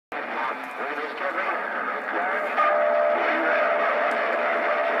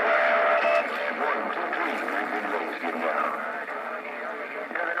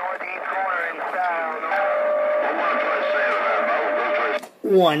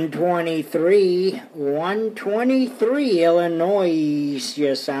123, Illinois.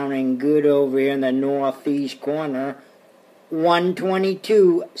 You're sounding good over here in the northeast corner.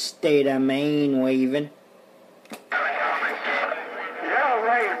 122, state of Maine, waving. Yeah,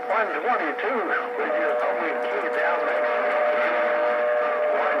 right, 122. We just thought we'd keep it down there.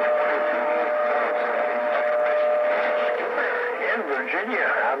 122. In Virginia,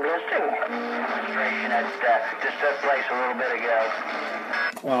 I'm listening. Demonstration at just that place a little bit ago.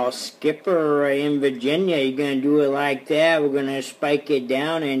 Well, Skipper in Virginia, you're going to do it like that. We're going to spike it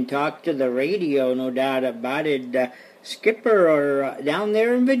down and talk to the radio, no doubt about it. Skipper down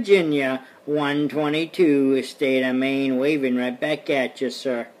there in Virginia, 122, state of Maine, waving right back at you,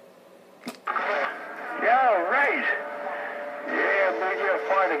 sir. Yeah, right. Yeah, we just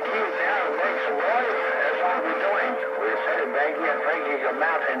want to keep it down and make some water. That's all we're doing. We're sitting back here drinking a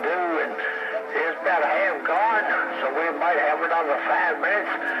Mountain Dew, and it's about half gone, so we might have another 5 minutes,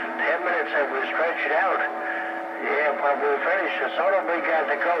 10 minutes if we stretch it out. Yeah, when we finish the soda, we got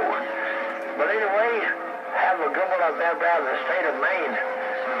to go. But anyway, have a good one up there down the state of Maine.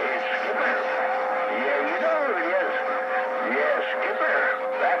 It's Skipper. Yeah, you know who it is. Yeah, Skipper.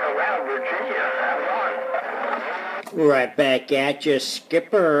 Back around Virginia. Have fun. Right back at you,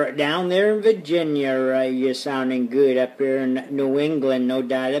 Skipper, down there in Virginia. You're sounding good up here in New England, no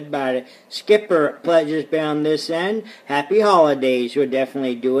doubt about it. Skipper, pleasure's been on this end. Happy holidays. We'll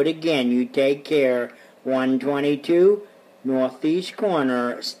definitely do it again. You take care. 122, northeast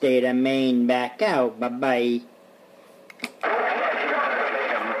corner, state of Maine, back out. Bye-bye. Yeah,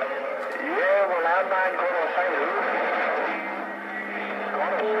 well, I'm not going to say who.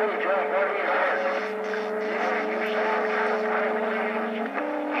 Going to say just what he says. You sound kind of funny. You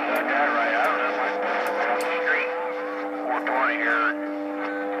got that right. I don't know. On the street, 420 here,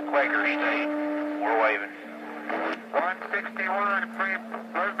 Quaker State. We're waving. 161,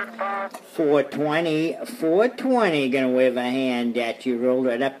 President Bob. 420, gonna wave a hand at you, roll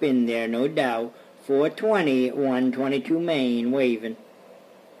right up in there, no doubt. 420, 122 Maine, waving.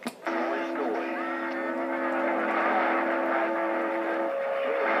 Here's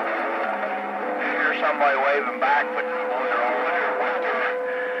somebody waving back, but they're all there.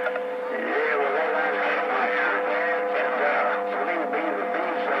 Yeah, well, that's somebody out there. And believe me, the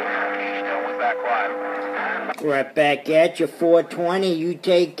bees are still with that quiet. Right back at you, 420, you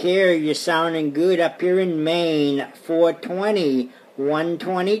take care, you're sounding good up here in Maine. 420,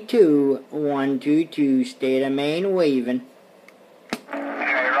 122, 122, state of Maine, waving.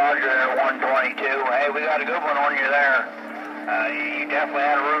 Hey, Roger, there, 122. Hey, we got a good one on you there. You definitely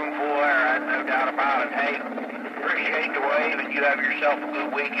had a room full there, I no doubt about it. Hey, appreciate the wave, and you have yourself a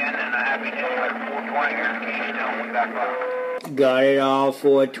good weekend and a happy day. 420 here in Keystone. We got fun. Got it all,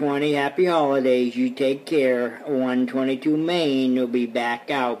 420, happy holidays, you take care. 122 Maine, will be back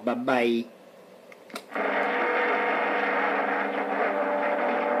out, bye-bye.